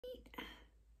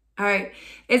All right,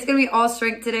 it's gonna be all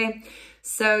strength today.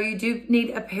 So you do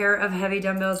need a pair of heavy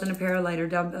dumbbells and a pair of lighter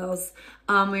dumbbells.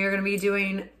 We are gonna be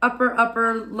doing upper,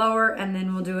 lower, and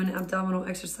then we'll do an abdominal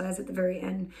exercise at the very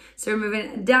end. So we're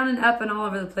moving down and up and all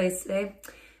over the place today.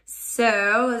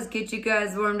 So let's get you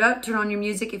guys warmed up. Turn on your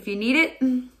music if you need it.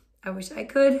 I wish I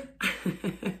could.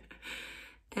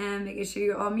 And making sure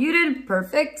you're all muted.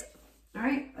 Perfect. All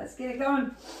right, let's get it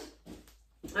going.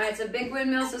 All right, so big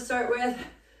windmills to start with.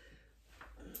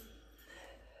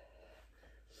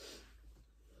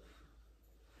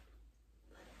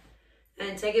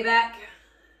 And take it back.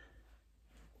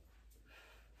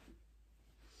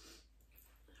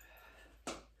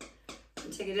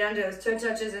 And take it down to those toe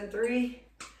touches in 3,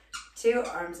 2,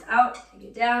 arms out, take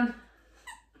it down.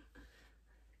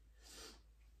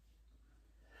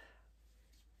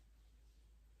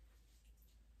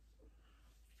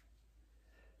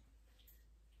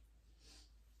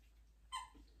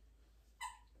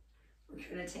 We're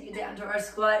gonna take it down to our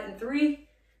squat in 3,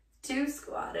 2,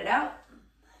 squat it out.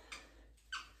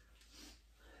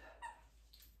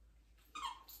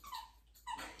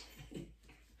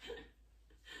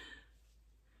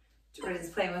 Jordan's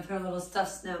playing with her little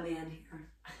stuffed snowman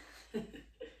here.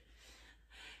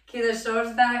 Keep the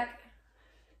shoulders back.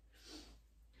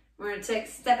 We're going to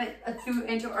step it through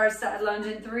into our side lunge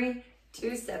in 3,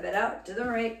 2, step it out to the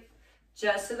right,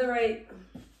 just to the right.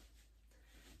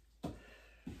 All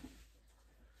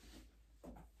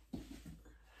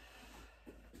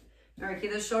right,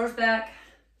 keep the shoulders back.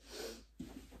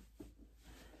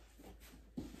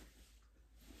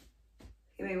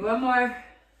 Give me one more.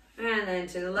 And then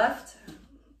to the left.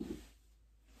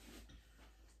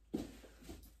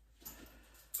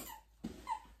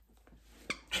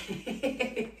 He's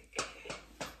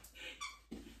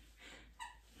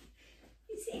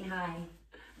saying hi.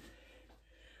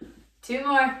 2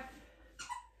 more.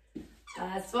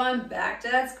 Last one. Back to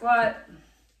that squat.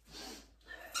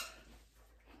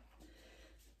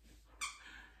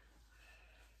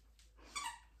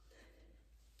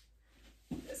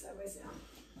 This sideways down.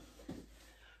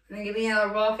 We're gonna give me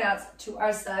another walkout to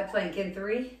our side plank in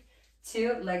 3,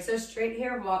 2, legs are straight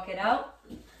here, walk it out,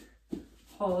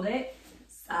 hold it,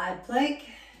 side plank,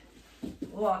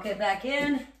 walk it back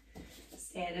in,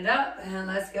 stand it up, and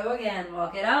let's go again,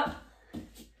 walk it out,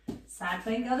 side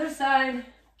plank, other side.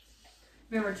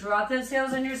 Remember, drop those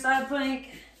heels in your side plank,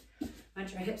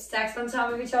 want your hips stacked on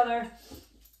top of each other.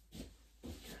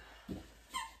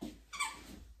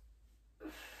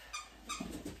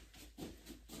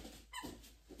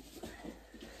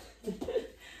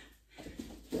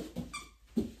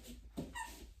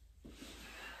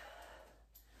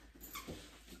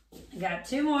 Got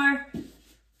 2 more.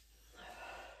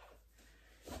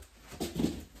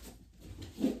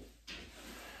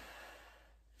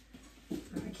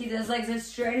 Keep those legs as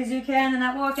straight as you can in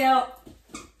that walkout.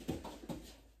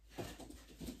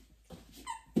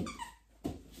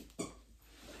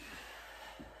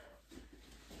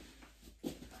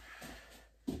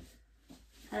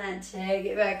 And take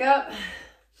it back up. And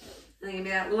then give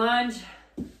me that lunge.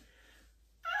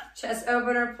 Chest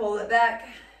opener, pull it back.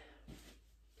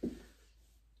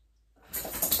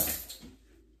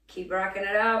 Keep rocking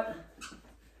it out.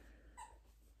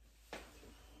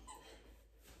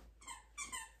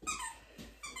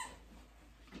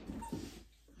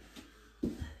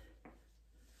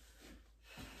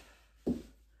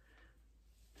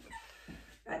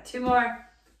 Got 2 more.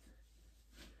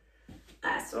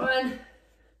 Last one.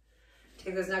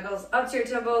 Take those knuckles up to your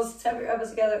temples, tap your elbows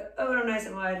together, open them nice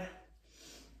and wide.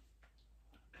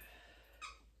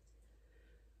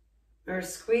 Or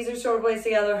squeeze your shoulder blades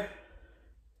together.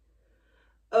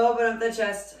 Open up the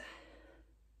chest.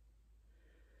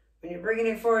 When you're bringing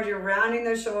it forward, you're rounding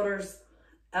those shoulders.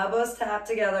 Elbows tap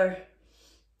together.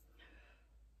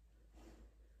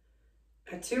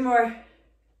 Got 2 more.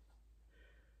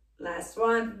 Last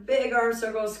one. Big arm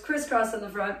circles, crisscross in the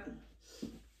front.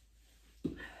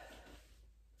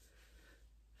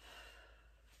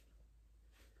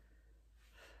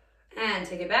 And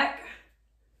take it back.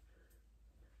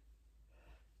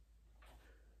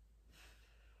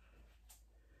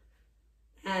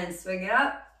 And swing it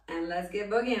up, and let's get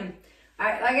boogieing. All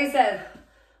right, like I said,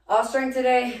 all strength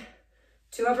today,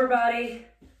 2 upper body,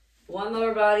 1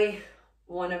 lower body,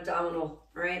 1 abdominal, all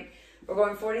right? We're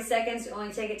going 40 seconds, you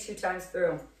only take it 2 times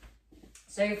through.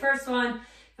 So your first one,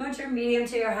 you want your medium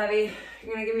to your heavy,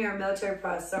 you're gonna give me our military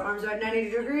press. So arms are at 90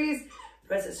 degrees,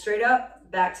 press it straight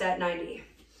up, back to at 90.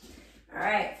 All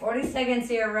right, 40 seconds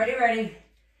here, ready.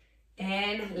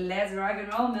 And let's rock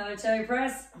and roll, military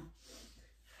press.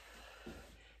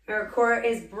 Our core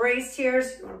is braced here,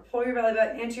 so you want to pull your belly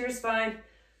button into your spine.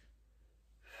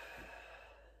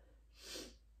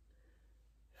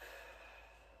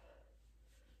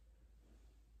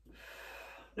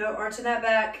 No arching that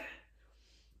back.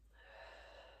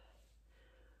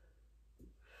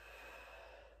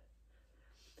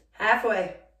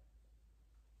 Halfway.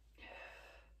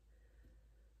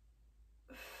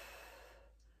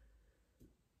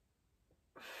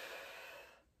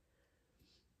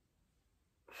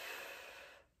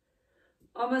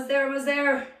 Almost there, almost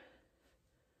there.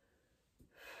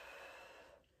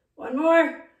 One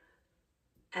more.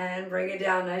 And bring it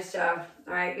down, nice job.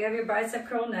 All right, you have your bicep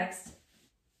curl next.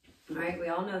 All right, we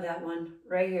all know that one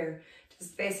right here.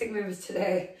 Just basic moves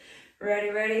today. Ready,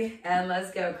 ready, and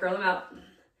let's go. Curl them out.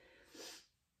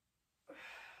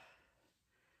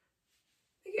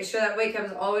 Making sure that weight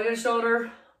comes all the way to the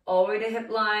shoulder, all the way to hip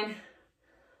line.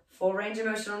 Full range of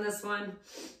motion on this one.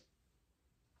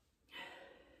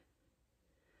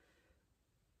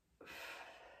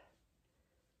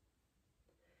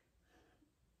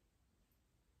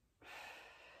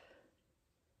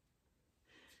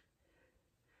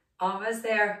 Almost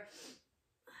there.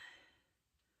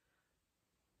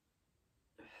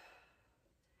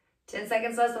 Ten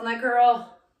seconds left on that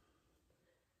curl.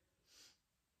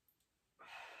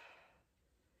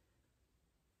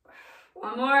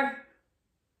 One more.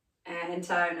 And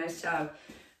time, nice job.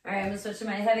 All right, I'm gonna switch to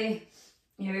my heavy.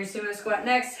 You have your sumo squat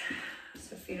next.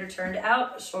 So feet are turned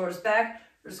out, shoulders back.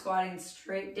 We're squatting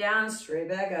straight down, straight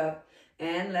back up.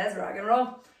 And let's rock and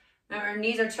roll. Remember, our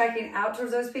knees are checking out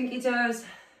towards those pinky toes.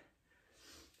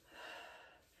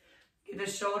 Get the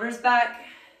shoulders back.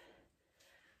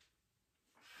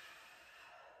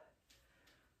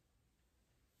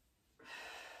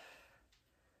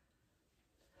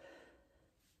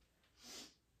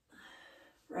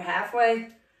 We're halfway.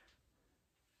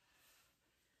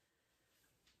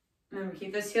 Remember,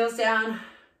 keep those heels down.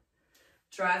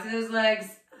 Drive through those legs.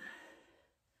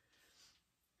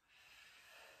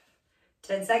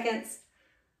 10 seconds.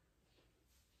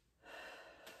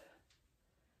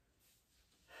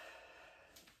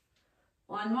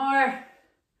 One more.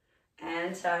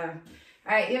 And time.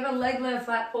 All right, you have a leg lift,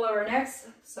 flat pull over next.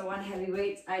 So one heavy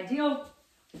weight's ideal.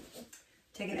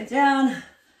 Taking it down.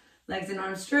 Legs and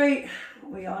arms straight.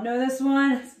 We all know this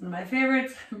one. It's one of my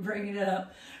favorites. I'm bringing it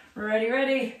up. Ready,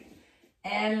 ready.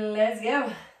 And let's go.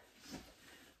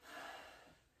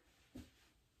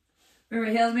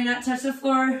 Remember, heels may not touch the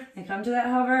floor. They come to that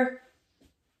hover.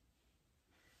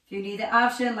 If you need the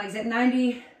option, legs at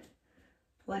 90.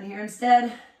 Pull in here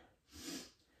instead.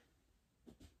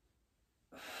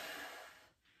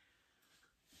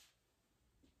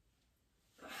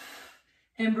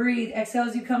 And breathe. Exhale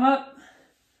as you come up.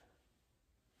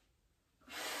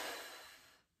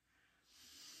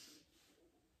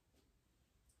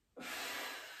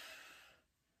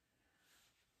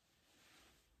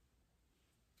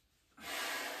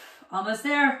 Almost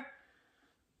there.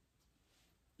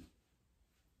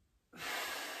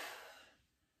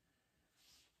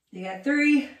 You got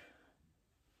 3,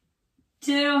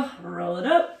 2, roll it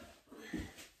up.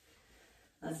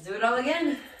 Let's do it all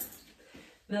again.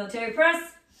 Military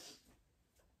press.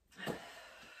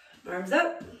 Arms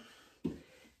up.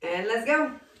 And let's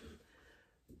go.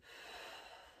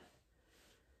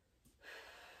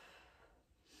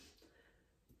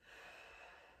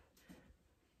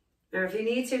 Or if you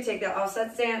need to, take that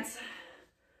offset stance.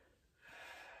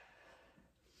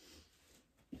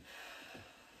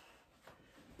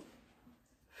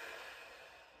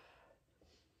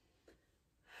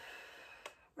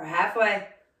 We're halfway.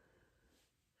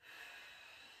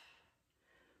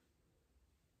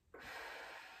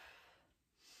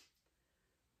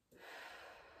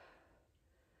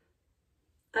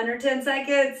 Under 10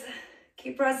 seconds.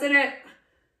 Keep pressing it.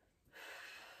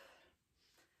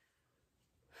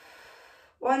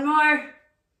 One more.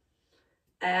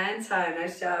 And time.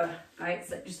 Nice job. All right,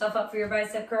 set yourself up for your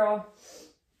bicep curl.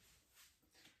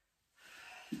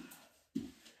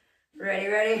 Ready,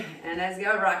 ready. And let's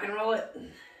go. Rock and roll it.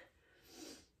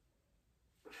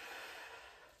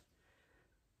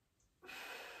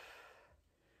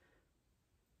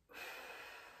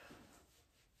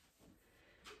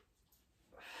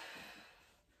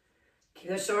 Keep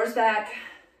those shoulders back.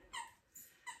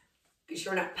 Be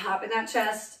sure we're not popping that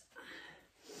chest.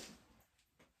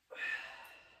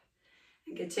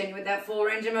 And continue with that full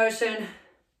range of motion.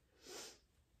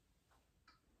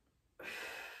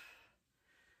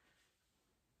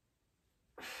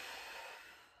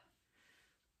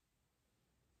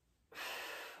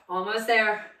 Almost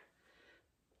there.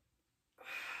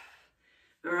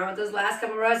 Remember with those last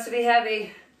couple reps to be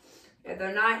heavy. If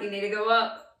they're not, you need to go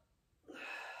up.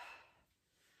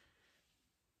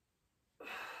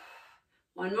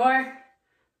 One more.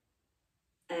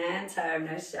 And time.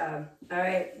 Nice job. All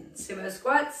right. Sumo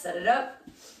squats. Set it up.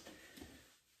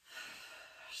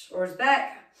 Shoulders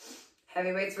back.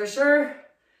 Heavy weights for sure.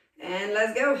 And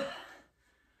let's go.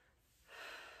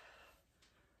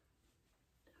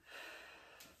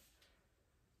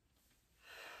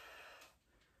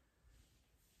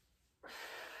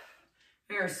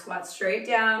 Here, squat straight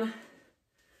down.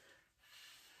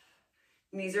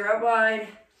 Knees are up wide.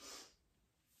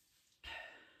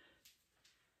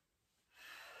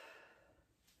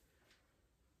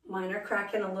 Mine are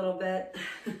cracking a little bit.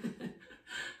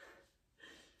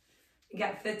 You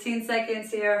got 15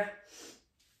 seconds here.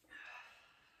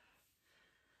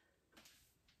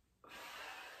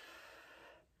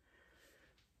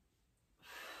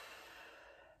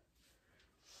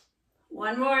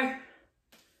 One more.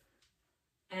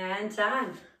 And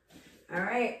time. All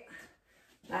right.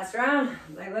 Last round.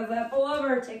 Leg lift, left, pull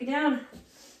over. Take it down.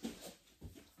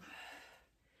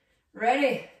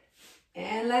 Ready.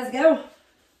 And let's go.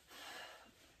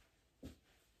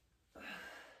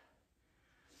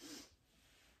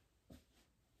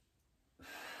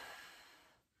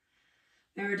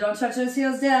 Remember, don't touch those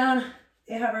heels down.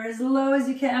 They hover as low as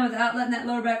you can without letting that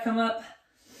lower back come up.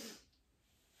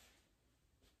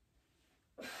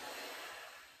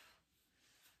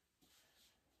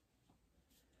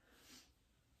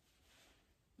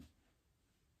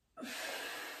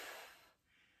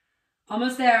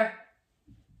 Almost there.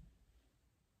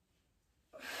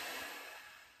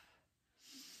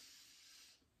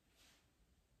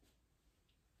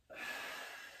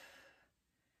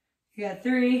 You got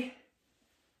 3,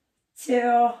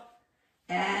 2,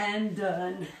 and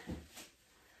done.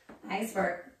 Nice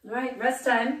work. All right, rest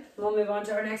time. We'll move on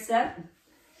to our next step.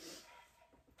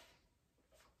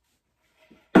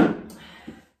 We're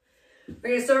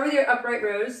gonna start with your upright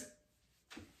rows.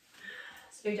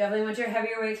 So you definitely want your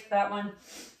heavier weights for that one.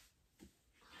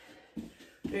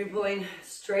 You're pulling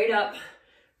straight up,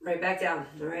 right back down,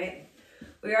 all right?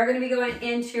 We are gonna be going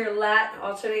into your lat,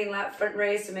 alternating lat front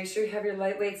raise, so make sure you have your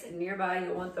light weights nearby.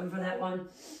 You'll want them for that one.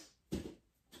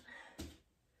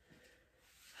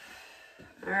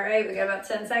 All right, we got about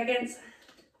 10 seconds.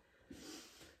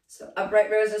 So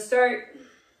upright rows to start.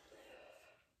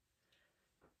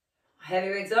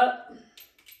 Heavy weights up.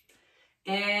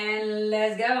 And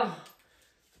let's go.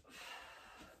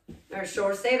 Our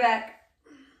shoulders stay back.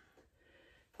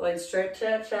 Pulling straight to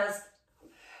the chest.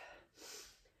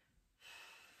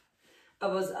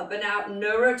 Elbows up and out.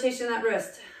 No rotation in that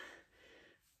wrist.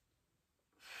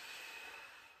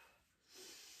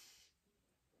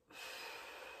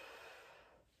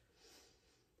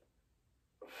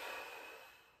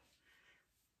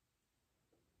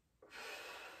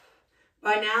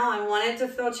 By now, I want it to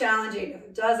feel challenging. If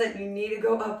it doesn't, you need to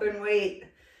go up and wait.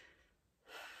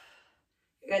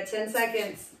 You got 10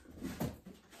 seconds.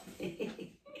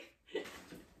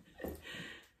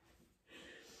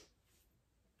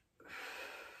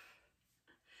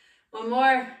 One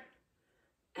more.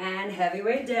 And heavy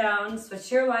weight down. Switch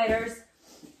to your lighters.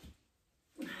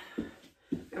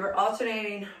 Remember,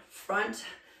 alternating front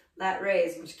lat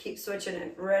raise. Just keep switching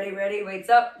it. Ready, ready. Weights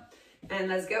up. And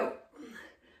let's go.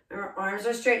 Remember, arms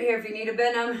are straight here. If you need to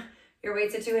bend them, your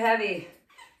weights are too heavy.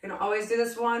 You're going to always do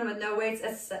this one with no weights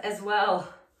as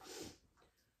well.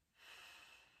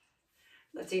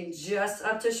 Lifting just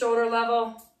up to shoulder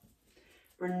level.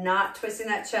 We're not twisting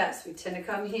that chest. We tend to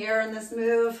come here in this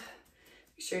move.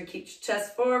 Make sure you keep your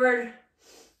chest forward.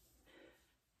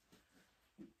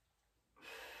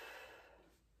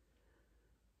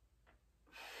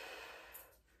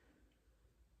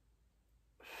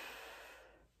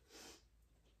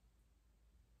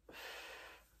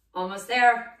 Almost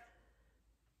there.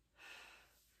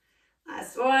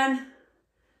 Last one.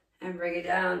 And bring it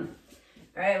down.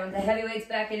 All right, with the heavy weights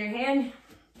back in your hand,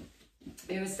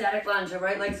 we have a static lunge. Our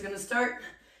right leg's gonna start.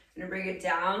 Gonna bring it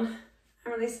down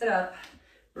and release it up.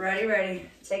 Ready, ready.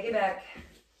 Take it back.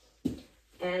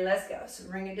 And let's go. So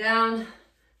bring it down.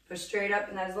 Push straight up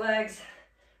in those legs.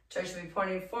 Toes should be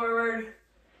pointing forward.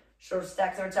 Shoulders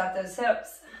stacked over top of those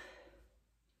hips.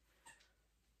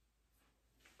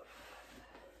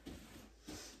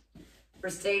 We're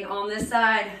staying on this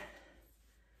side.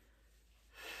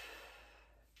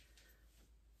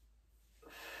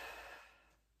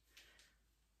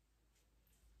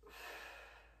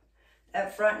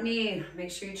 That front knee,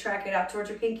 make sure you track it out towards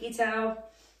your pinky toe.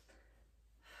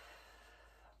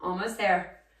 Almost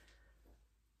there.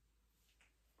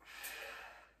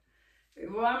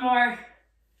 One more.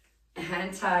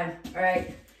 And time. All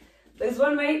right. Lose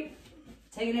one weight.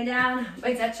 Taking it down.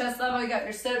 Weights at chest level. You got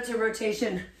your sit up to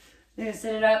rotation. You're going to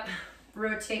sit it up.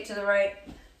 Rotate to the right.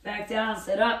 Back down.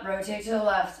 Sit up. Rotate to the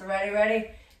left. Ready,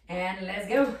 ready. And let's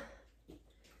go.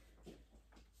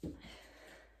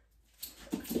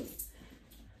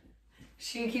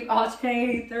 So you keep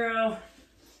alternating through.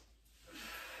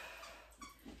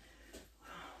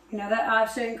 You know that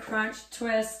option, crunch,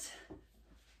 twist,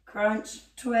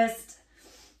 crunch, twist.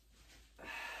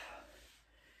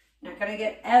 Not gonna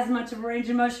get as much of a range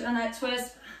of motion on that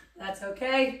twist. That's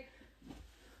okay.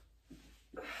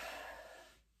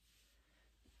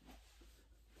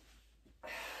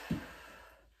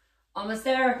 Almost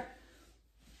there.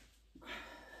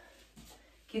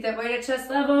 Keep that weight at chest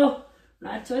level.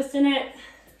 Not twisting it.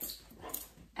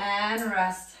 And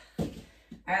rest. All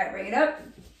right, bring it up.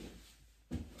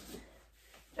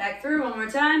 Back through one more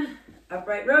time.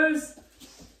 Upright rows.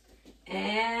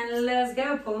 And let's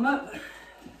go. Pull them up.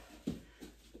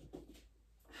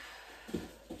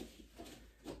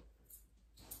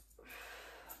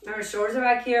 Remember, shoulders are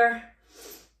back here.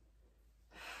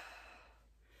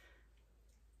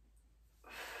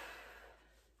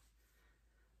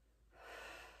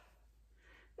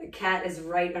 The cat is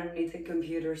right underneath the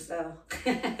computer, so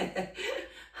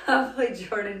hopefully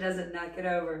Jordan doesn't knock it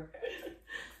over.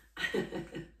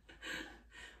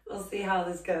 We'll see how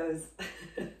this goes.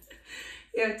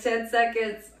 You have 10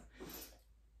 seconds.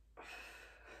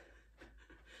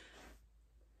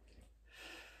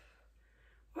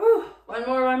 Woo.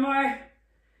 One more.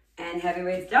 And heavy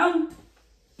weights down.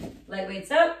 Light weights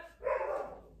up.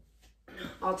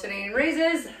 Alternating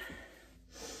raises.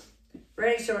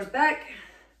 Ready, shoulders back.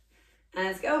 And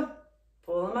let's go.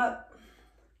 Pull them up.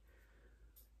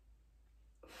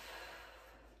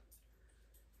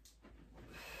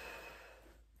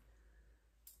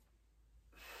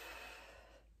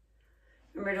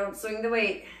 Remember, don't swing the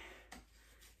weight.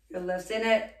 You're lifting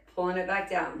it, pulling it back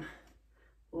down.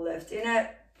 Lifting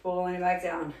it, pulling it back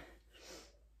down.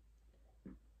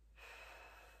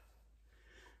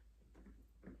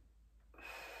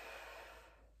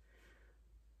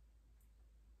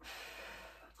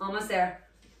 Almost there.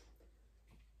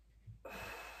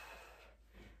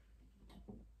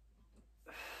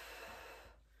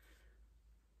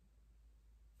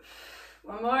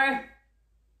 One more.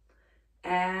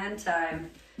 And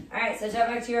time. All right, so jump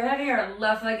back to your heavy. Our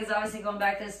left leg is obviously going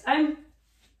back this time.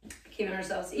 Keeping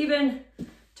ourselves even.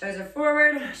 Toes are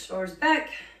forward, shoulders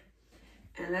back.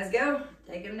 And let's go.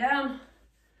 Take them down.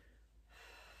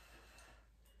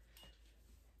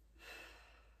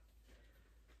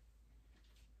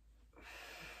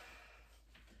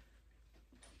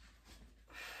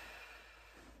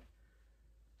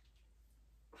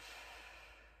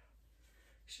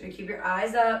 Sure you keep your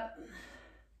eyes up.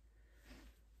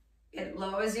 Get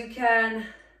low as you can.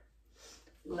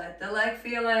 Let the leg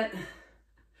feel it.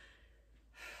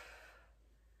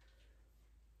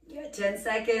 You got 10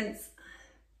 seconds.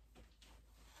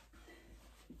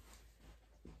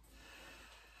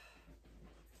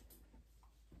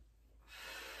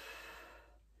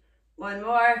 One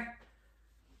more.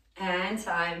 And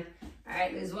time. All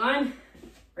right, lose one.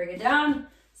 Bring it down.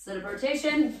 Set up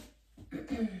rotation.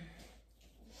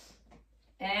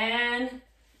 And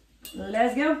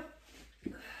let's go.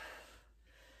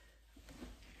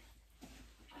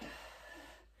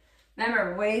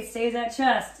 Remember, weight stays at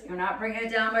chest. You're not bringing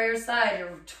it down by your side.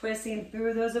 You're twisting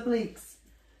through those obliques.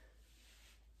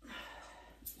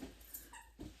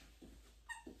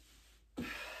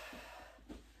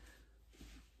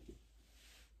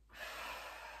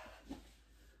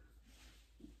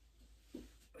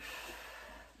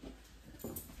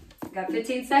 Got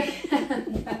 15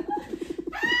 seconds.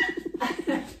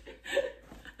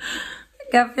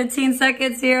 Got 15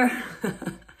 seconds here. I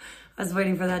was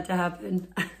waiting for that to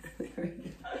happen. There we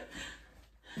go.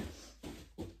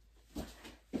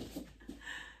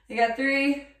 You got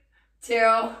 3,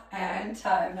 2, and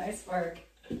time. Nice work.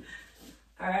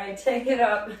 All right, take it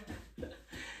up.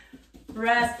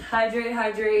 Rest,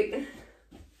 hydrate.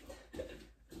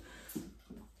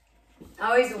 I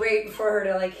always wait for her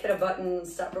to like hit a button,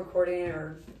 stop recording,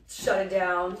 or shut it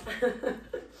down.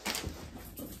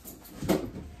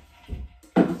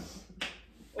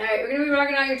 All right, we're gonna be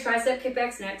working on your tricep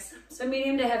kickbacks next. So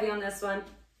medium to heavy on this one.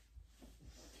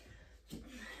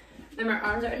 Remember,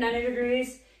 arms are at 90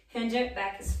 degrees. Hinge it,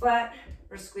 back is flat.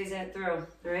 We're squeezing it through,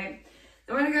 all right?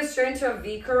 Then we're gonna go straight into a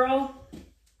V curl.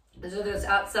 Those are those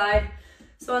outside.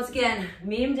 So once again,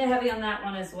 medium to heavy on that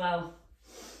one as well.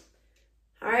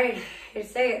 All right, here to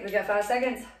say it. We got 5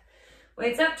 seconds.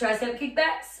 Weights up, tricep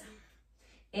kickbacks.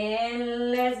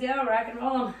 And let's go, rock and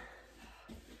roll them.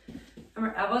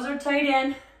 Remember, elbows are tight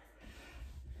in.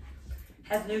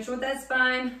 Has neutral with that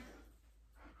spine.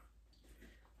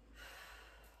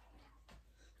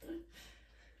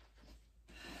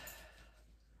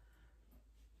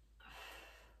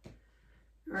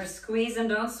 Remember, squeeze them,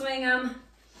 don't swing them.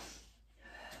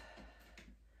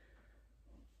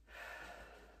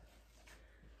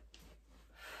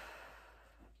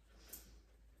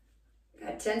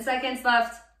 10 seconds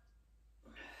left.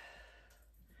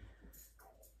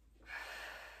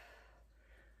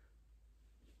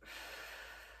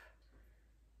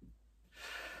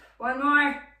 One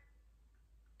more.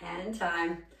 And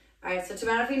time. All right, switch them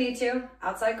out if you need to.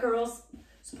 Outside curls.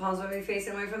 So palms will be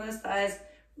facing away from those thighs.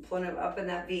 Pulling it up in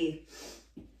that V.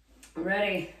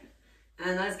 Ready.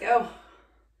 And let's go.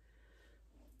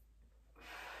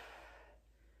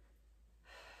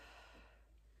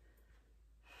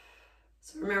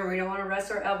 So remember, we don't want to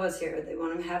rest our elbows here. They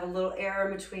want to have a little air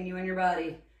in between you and your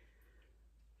body.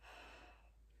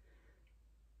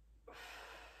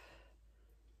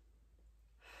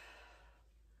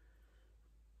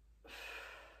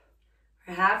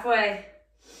 We're halfway.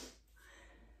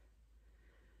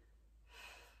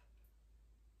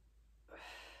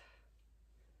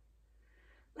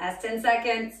 Last 10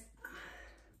 seconds.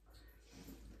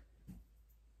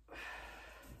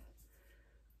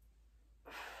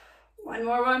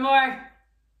 One more.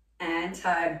 And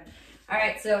time. All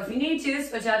right, so if you need to,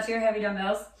 switch out to your heavy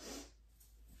dumbbells.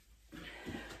 You're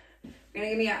gonna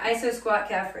give me an iso squat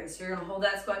calf raise. So you're gonna hold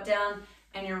that squat down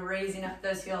and you're raising up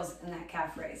those heels in that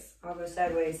calf raise. I'll go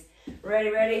sideways.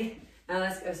 Ready? Now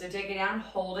let's go. So take it down,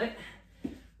 hold it,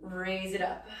 raise it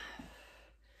up.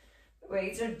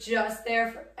 Weights are just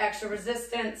there for extra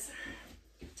resistance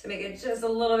to make it just a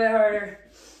little bit harder.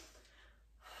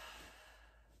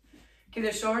 Keep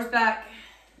the shoulders back.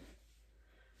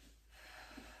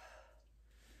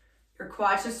 Your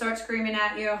quads should start screaming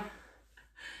at you.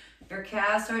 Your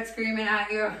calves start screaming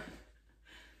at you.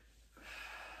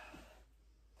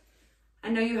 I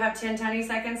know you have 10 tiny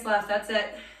seconds left. That's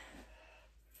it.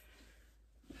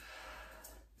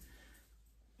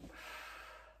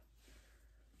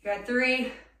 You got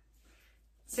 3,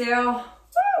 2, woo,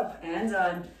 and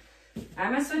done.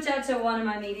 I'm gonna switch out to one of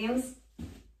my mediums.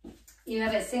 You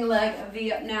have a single leg, a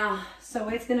V up now. So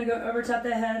weight's gonna go over top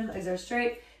the head, legs are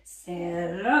straight.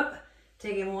 Stand it up,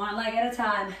 taking one leg at a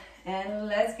time, and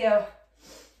let's go.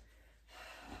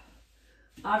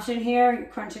 Option here, you're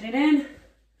crunching it in.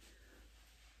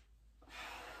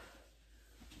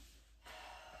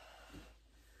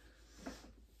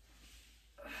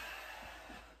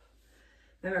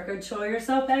 Remember, control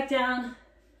yourself back down.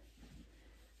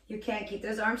 You can't keep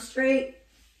those arms straight.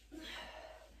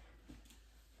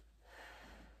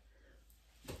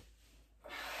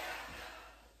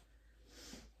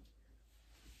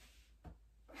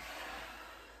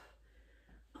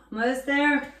 Almost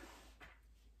there.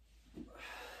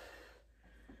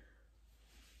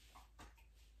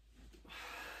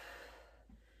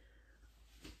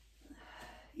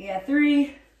 You got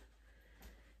 3,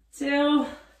 2,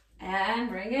 and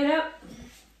bring it up.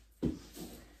 All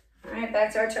right,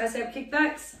 back to our tricep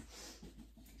kickbacks.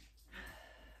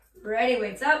 Ready,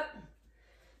 weights up.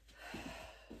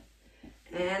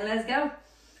 And let's go.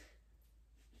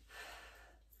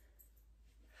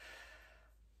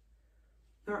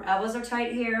 Our elbows are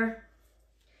tight here.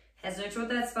 Head's neutral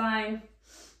with that spine.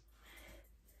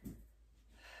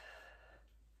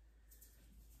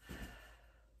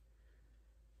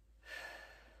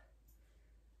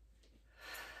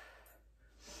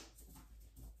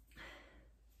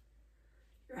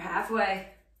 You're halfway.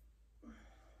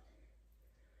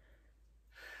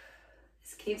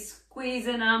 Just keep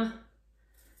squeezing them.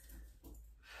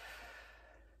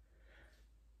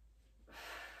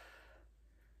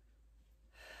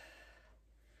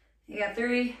 You got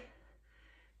 3,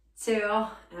 2,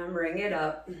 and bring it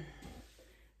up.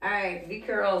 All right, V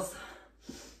curls.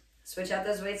 Switch out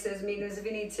those weights to those mediums if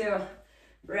you need to.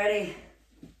 Ready?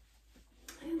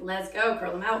 And let's go,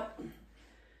 curl them out.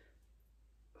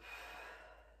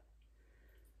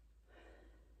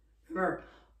 Remember,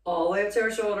 all the way up to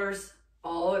our shoulders,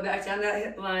 all the way back down that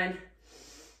hip line.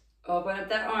 Open up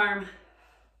that arm.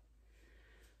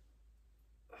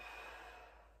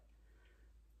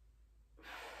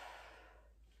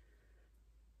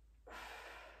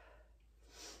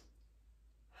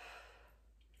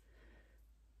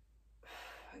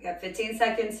 We got 15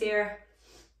 seconds here.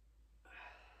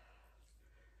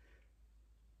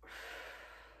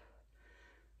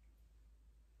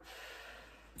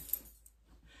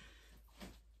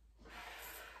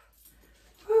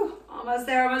 Whew, almost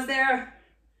there.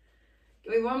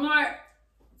 Give me one more.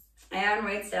 And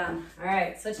weights down. All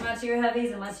right, switch them out to your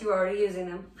heavies unless you're already using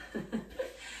them.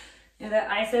 And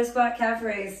that iso squat calf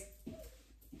raise.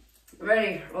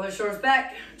 Ready, roll the shoulders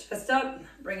back, chest up,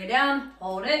 bring it down,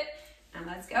 hold it, and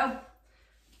let's go.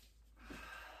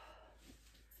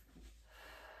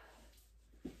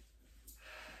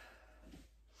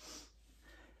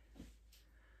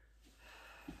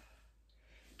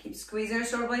 Keep squeezing your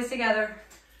shoulder blades together.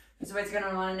 This weight's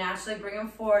gonna wanna naturally bring them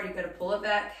forward. You gotta pull it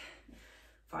back.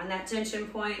 Find that tension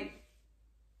point.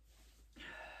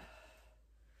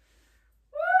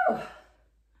 Woo!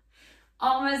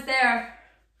 Almost there.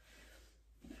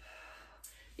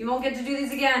 You won't get to do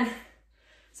these again,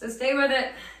 so stay with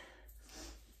it.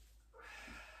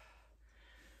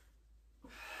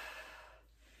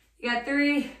 You got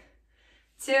 3,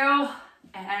 2,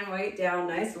 and weight down.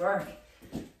 Nice work.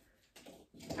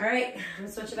 All right, I'm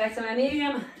gonna switch it back to my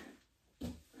medium.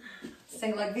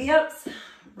 Single leg V-ups.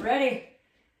 Ready.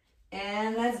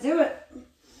 And let's do it.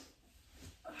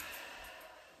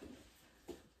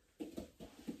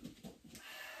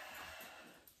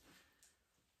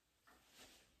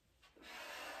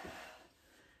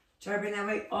 Try to bring that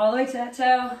weight all the way to that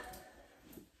toe.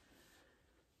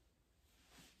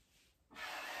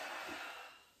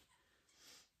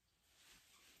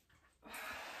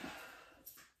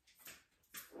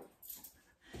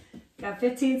 Got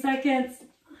 15 seconds.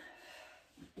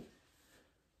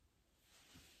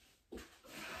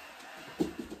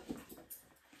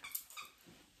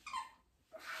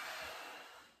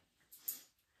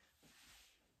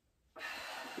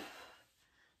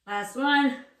 Last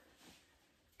one.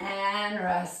 And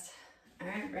rest. All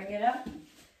right, bring it up.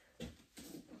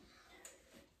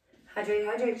 Hydrate,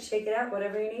 hydrate, shake it out,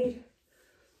 whatever you need.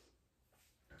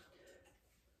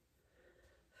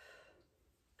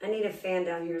 I need a fan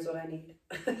down here is what I need.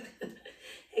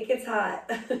 It gets hot.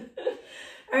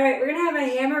 All right, we're gonna have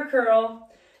a hammer curl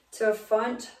to a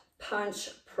front punch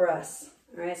press.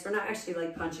 All right, so we're not actually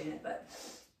like punching it, but.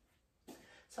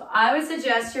 So I would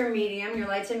suggest your medium, your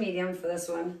light to medium for this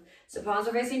one. So palms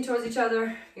are facing towards each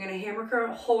other. You're gonna hammer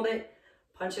curl, hold it,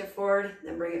 punch it forward,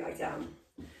 then bring it back down.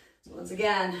 So once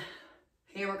again,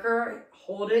 hammer curl,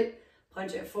 hold it,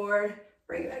 punch it forward,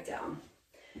 bring it back down.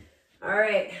 All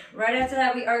right, right after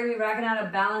that, we are gonna be rocking out a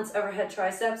balance overhead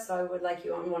triceps. So I would like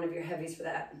you on one of your heavies for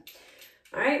that.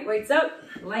 All right, weights up,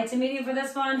 light to medium for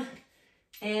this one.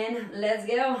 And let's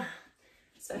go.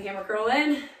 So hammer curl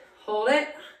in, hold it,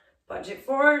 punch it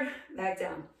forward, back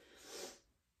down.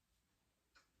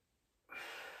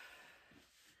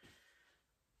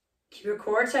 Keep your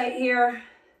core tight here.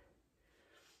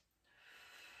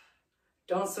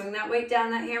 Don't swing that weight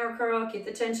down that hammer curl. Keep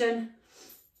the tension.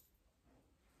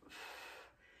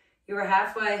 You are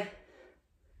halfway.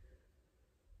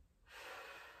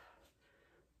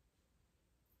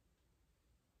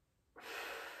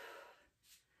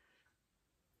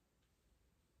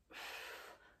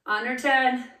 Under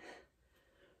 10.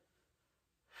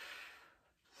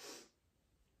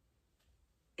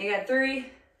 You got 3,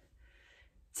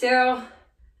 2,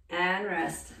 and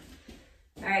rest.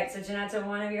 All right, switching out to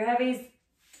one of your heavies.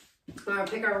 We're gonna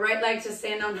pick our right leg to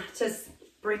stand on, to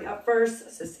bring up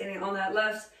first. So standing on that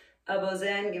left, elbows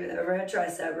in, give me the overhead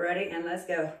tricep. Ready? And let's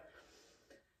go.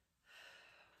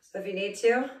 So if you need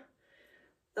to,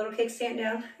 little kickstand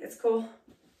down, it's cool.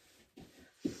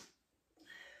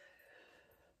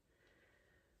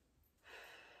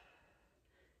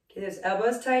 Get those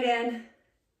elbows tight in.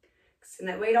 Extend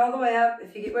that weight all the way up.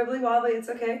 If you get wibbly wobbly, it's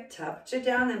okay. Touch it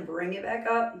down, then bring it back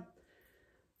up.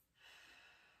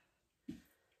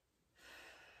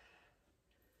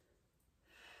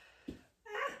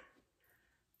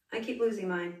 I keep losing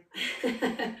mine.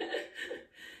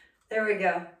 There we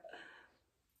go.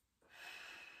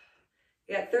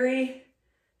 You got 3,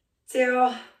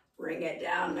 2, bring it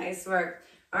down. Nice work.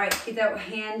 All right, keep that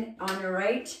hand on your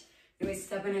right. You're gonna be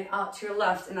stepping it out to your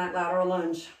left in that lateral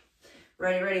lunge.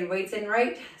 Ready, ready, weights in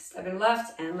right, step in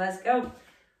left, and let's go.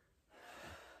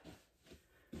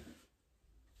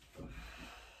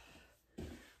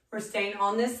 We're staying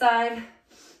on this side.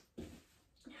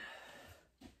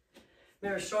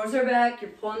 Remember, shoulders are back.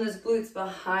 You're pulling those glutes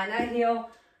behind that heel.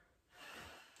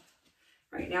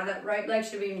 Right now, that right leg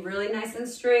should be really nice and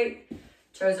straight.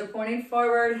 Toes are pointing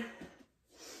forward.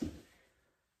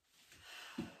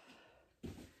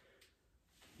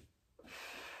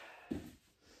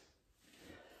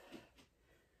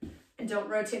 And don't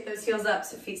rotate those heels up,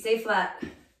 so feet stay flat.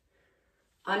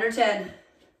 Under 10.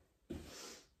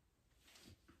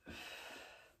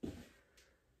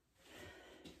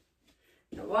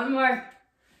 Now one more.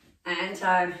 And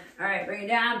time. All right, bring it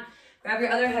down. Grab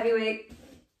your other heavy weight.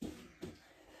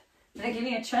 Now give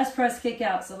me a chest press kick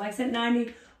out. So legs at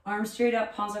 90, arms straight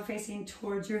up, palms are facing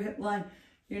towards your hip line.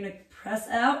 You're gonna press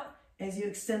out as you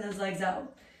extend those legs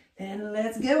out. And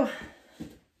let's go.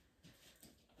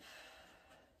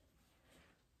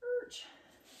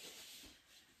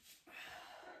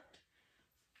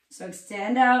 So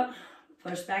extend out,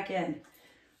 push back in.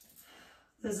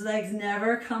 Those legs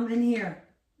never come in here.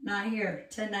 Not here,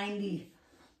 to 90.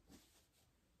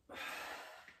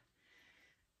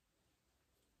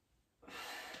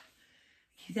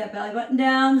 Keep that belly button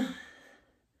down.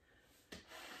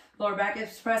 Lower back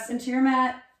hips pressed into your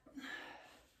mat.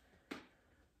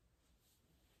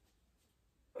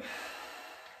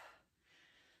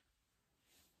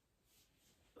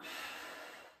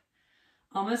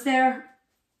 Almost there.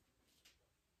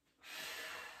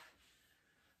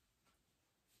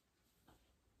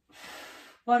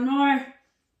 One more.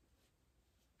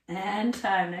 And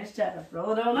time. Nice job.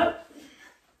 Roll it all up.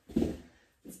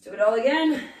 Let's do it all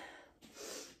again.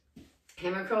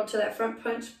 Hammer curl to that front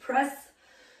punch press.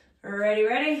 Ready,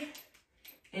 ready.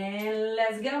 And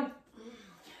let's go.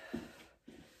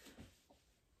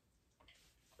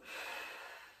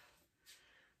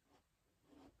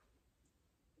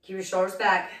 Keep your shoulders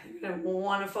back. You're going to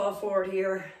want to fall forward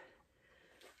here.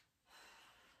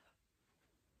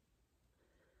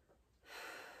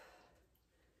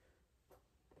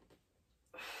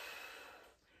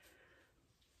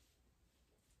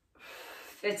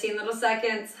 Fifteen little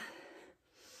seconds.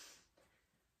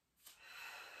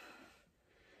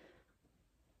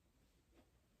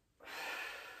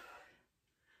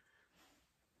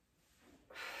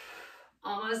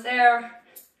 Almost there.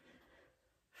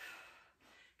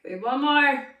 Give me one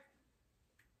more.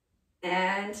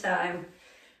 And time.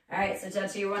 All right, so down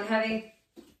to your one heavy.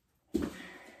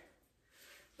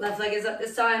 Left leg is up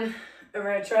this time.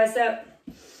 Overhead tricep.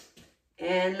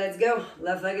 And let's go.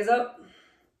 Left leg is up.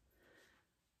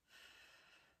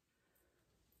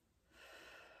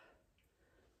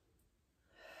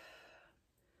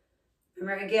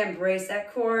 Remember, again, brace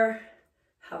that core.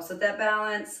 Helps with that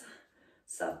balance.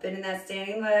 Soft bend in that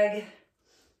standing leg.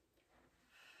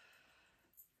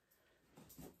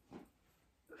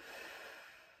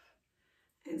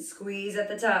 And squeeze at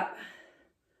the top.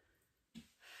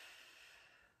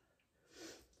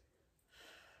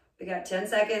 We got 10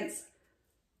 seconds.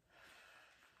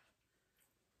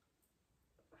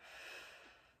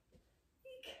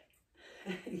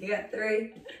 You got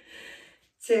 3,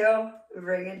 2,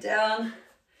 bring it down.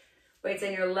 Weights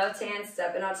in your left hand,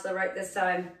 stepping out to the right this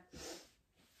time.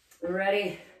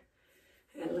 Ready,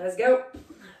 and let's go.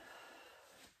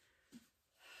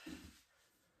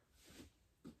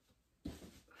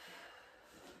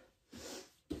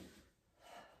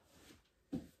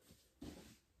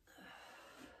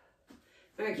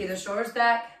 All right, keep the shoulders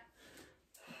back.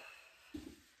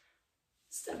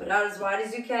 Step it out as wide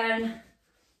as you can.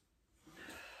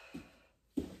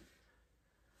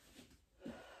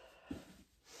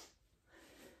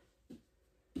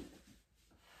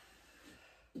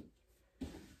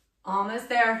 Almost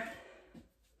there.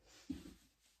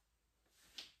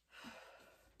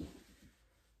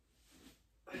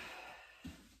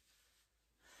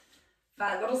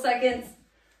 5 little seconds.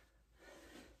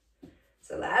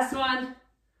 So last one.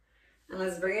 And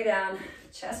let's bring it down.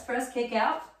 Chest press, kick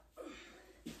out.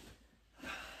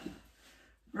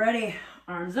 Ready.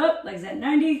 Arms up, legs at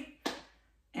 90.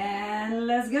 And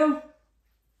let's go.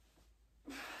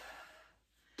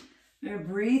 Now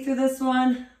breathe through this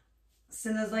one.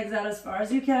 Send those legs out as far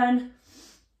as you can.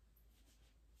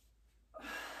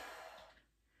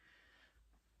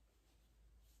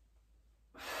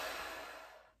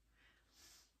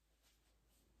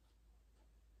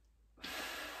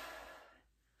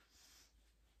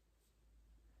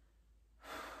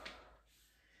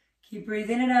 Keep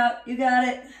breathing it out. You got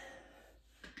it.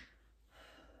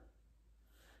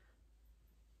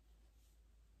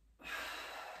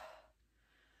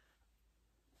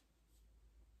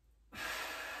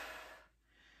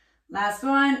 Last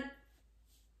one.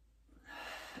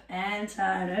 And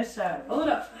time to start. Roll it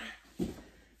up. We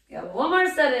got one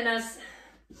more set in us.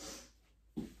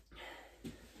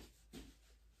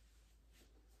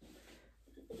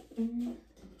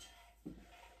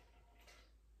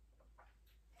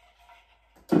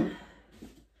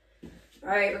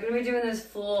 All right, we're gonna be doing this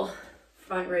full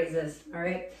front raises, all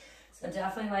right? So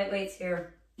definitely light weights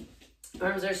here.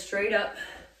 Arms are straight up.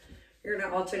 You're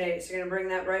gonna alternate. So you're gonna bring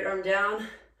that right arm down,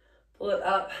 pull it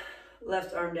up,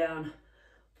 left arm down,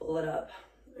 pull it up,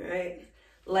 all right?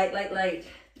 Light, light, light.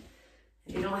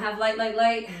 If you don't have light, light,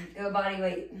 light, go body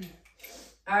weight.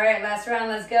 All right, last round,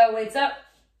 let's go. Weights up.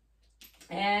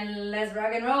 And let's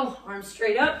rock and roll. Arms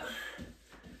straight up.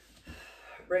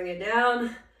 Bring it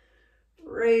down.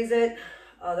 Raise it.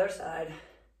 Other side.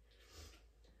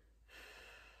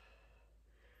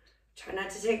 Try not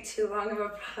to take too long of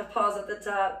a pause at the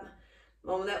top. The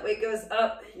moment that weight goes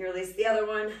up, you release the other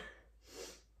one.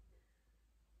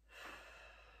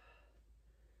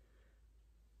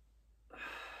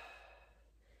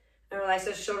 And relax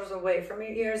those shoulders away from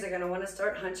your ears. They're going to want to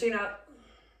start hunching up.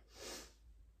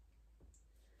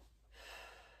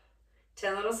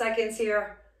 10 little seconds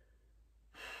here.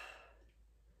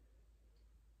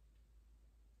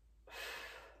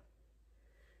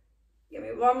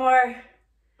 one more.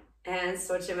 And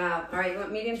switch them out. All right, you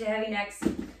want medium to heavy next.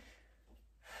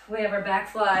 We have our back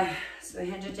fly. So we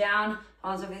hinge it down,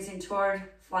 palms are facing toward,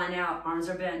 flying out, arms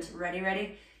are bent. Ready,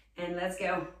 ready, and let's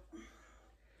go.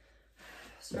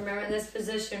 So remember in this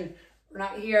position, we're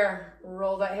not here.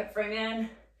 Roll that hip frame in,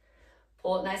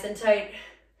 pull it nice and tight,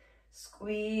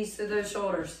 squeeze through those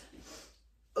shoulders,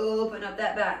 open up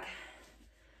that back.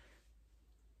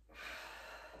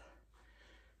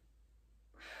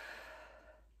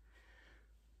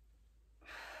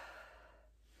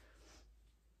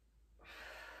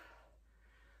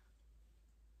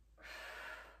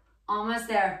 Almost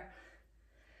there.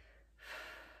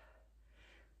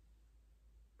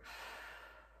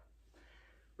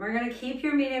 We're gonna keep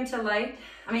your medium to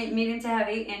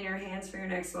heavy in your hands for your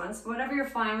next one. So whatever you're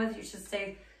fine with, you should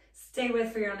stay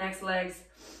with for your next legs.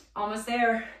 Almost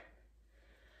there.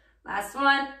 Last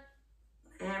one.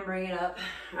 And bring it up.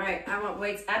 All right, I want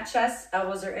weights at chest,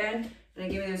 elbows are in,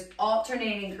 and give me those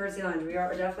alternating curtsy lunge. We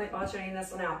are definitely alternating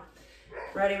this one out.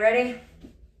 Ready, ready?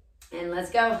 And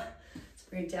let's go.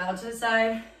 Bring it down to the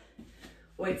side.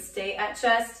 Weight stay at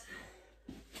chest.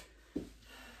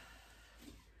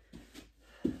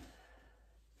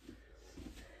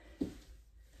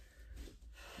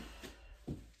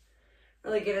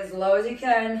 Really get as low as you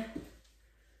can.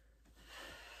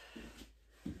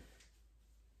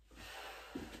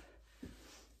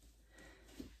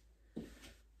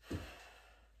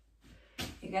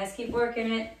 You guys keep working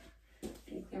it.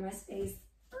 Let me clear my space.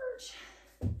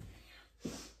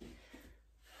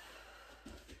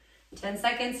 10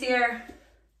 seconds here.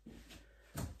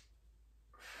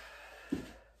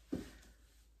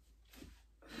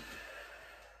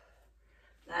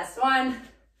 Last one.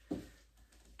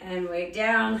 And weight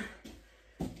down.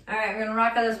 All right, we're gonna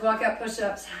rock out those walkout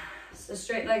push-ups. So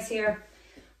straight legs here.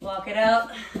 Walk it out.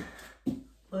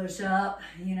 Push up.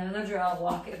 You know the drill.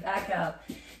 Walk it back up.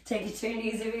 Take it to your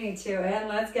knees if you need to. And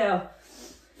let's go.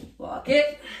 Walk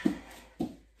it.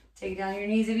 Take it down to your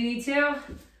knees if you need to.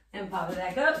 And pop it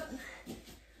back up.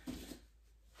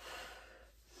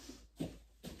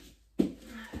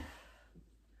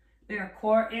 Your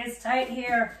core is tight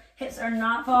here. Hips are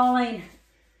not falling.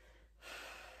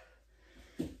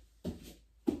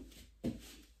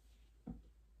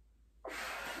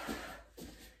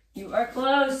 You are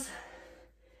close.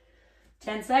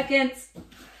 10 seconds.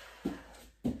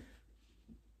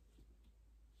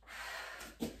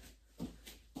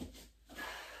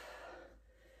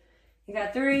 You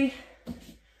got 3,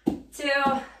 2,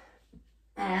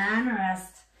 and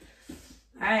rest.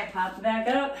 All right, pop it back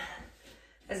up.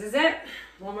 This is it.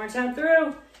 One more time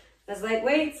through. Those light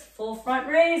weights, full front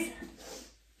raise.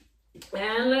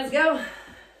 And let's go.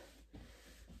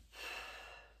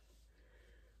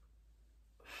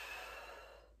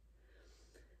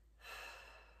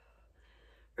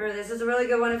 Remember, this is a really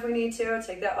good one if we need to.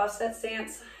 Take that offset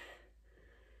stance.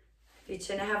 If you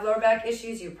tend to have lower back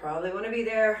issues, you probably want to be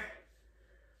there.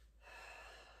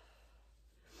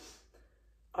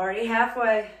 Already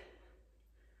halfway.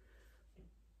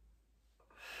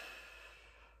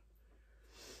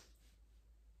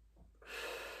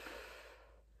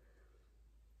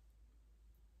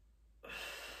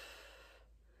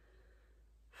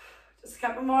 Just a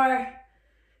couple more.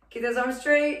 Keep those arms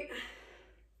straight.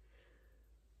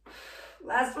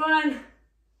 Last one.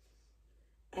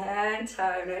 And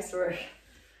time. Nice work.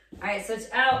 All right, switch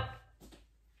out.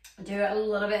 Do it a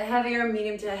little bit heavier,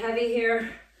 medium to heavy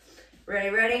here. Ready,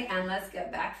 ready, and let's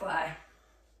get back fly.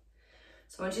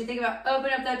 So once you think about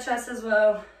open up that chest as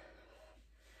well.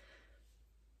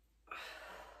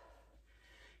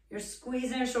 You're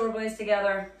squeezing your shoulder blades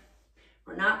together.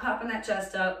 We're not popping that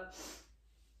chest up.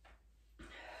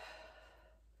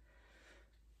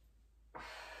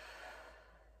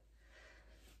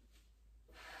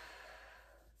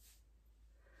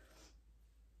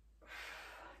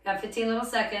 Got 15 little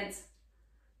seconds.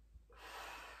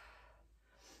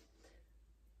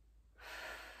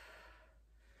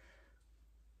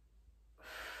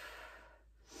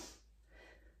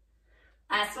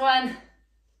 Last one.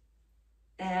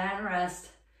 And rest.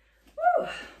 Woo.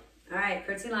 All right,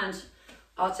 curtsy lunge.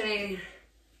 Alternating.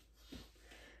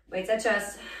 Weights at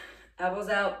chest. Elbows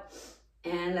out.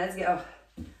 And let's go.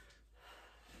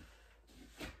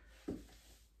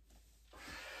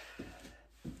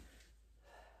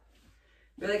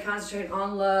 Really concentrate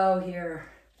on low here.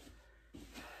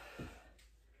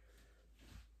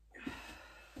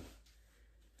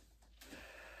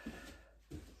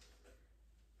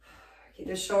 Keep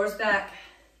the shoulders back.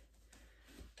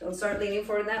 Don't start leaning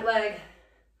forward in that leg.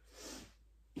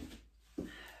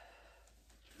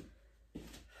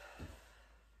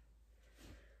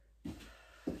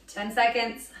 10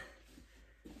 seconds.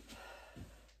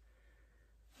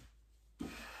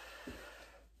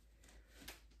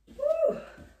 Woo.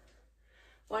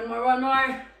 One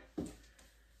more.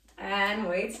 And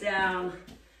weights down.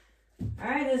 All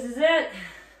right, this is it.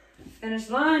 Finish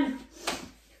line.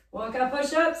 Walkout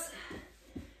push-ups.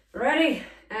 Ready,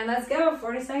 and let's go.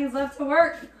 40 seconds left to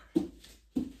work.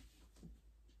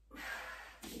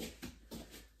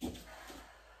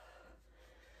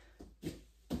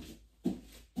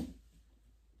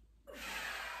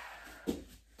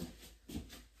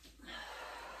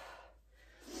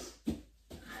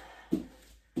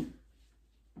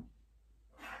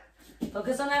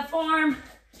 Focus on that form.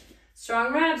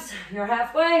 Strong reps. You're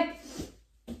halfway.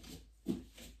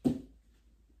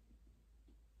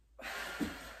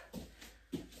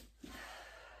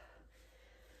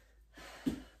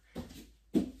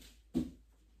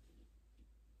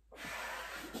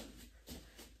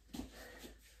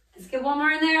 Let's get one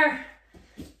more in there.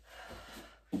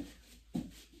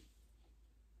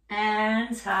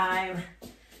 And time.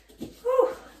 Whew.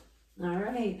 All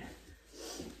right.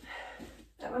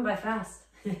 That went by fast.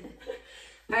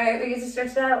 All right, we get to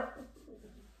stretch it out.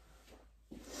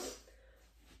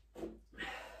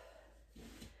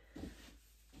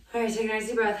 All right, take a nice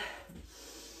deep breath.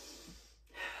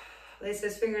 Place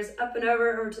those fingers up and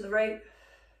over to the right.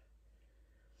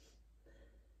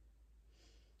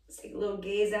 Let's take a little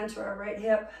gaze down to our right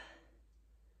hip.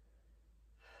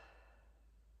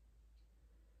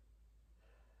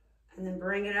 And then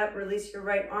bring it up, release your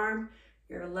right arm.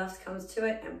 Your left comes to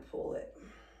it and pull it.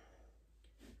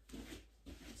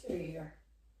 So you're here.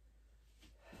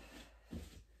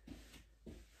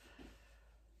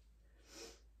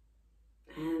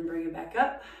 And bring it back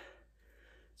up.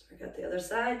 Let's work out the other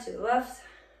side to the left.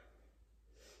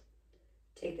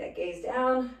 Take that gaze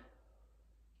down.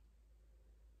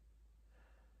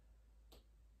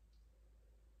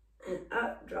 And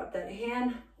up, drop that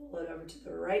hand, pull it over to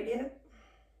the right hip.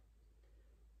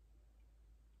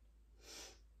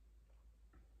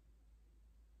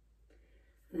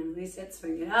 And then release it,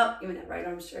 swing it out, giving that right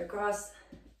arm straight across.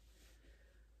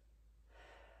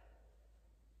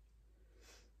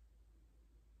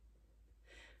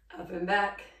 Up and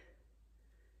back.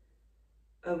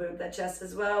 Open up that chest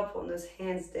as well, pulling those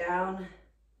hands down.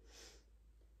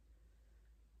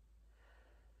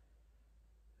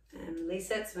 And release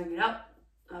it, swing it up.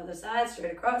 Other side,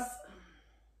 straight across.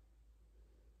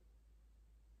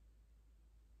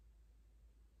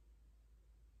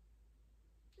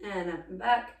 And up and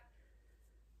back.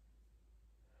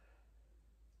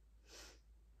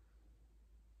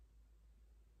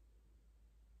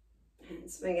 And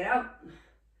swing it out.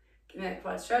 Give me a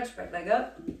quad stretch, right leg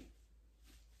up.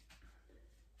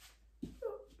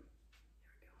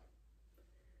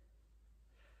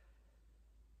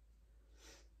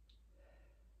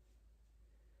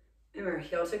 Remember,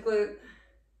 heel to glute.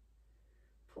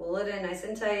 Pull it in nice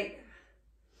and tight.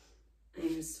 And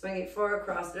you swing it forward,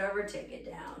 cross it over, take it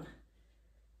down.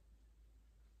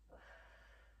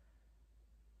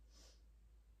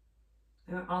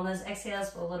 And on those exhales,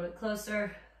 pull a little bit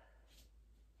closer.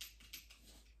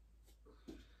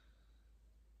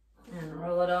 And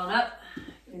roll it on up.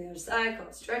 And the other side, call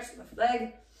it stretch, left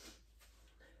leg.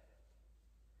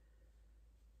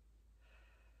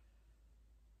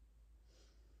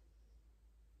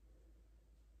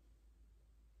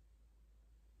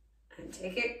 And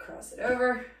take it, cross it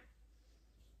over.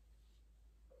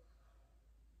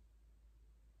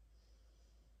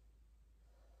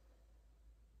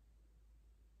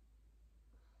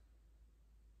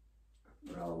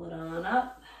 Roll it on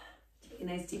up. Take a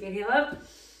nice deep inhale up.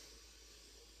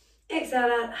 Exhale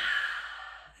out.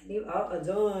 And you are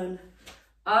done.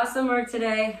 Awesome work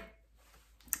today.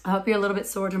 I hope you're a little bit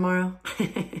sore tomorrow.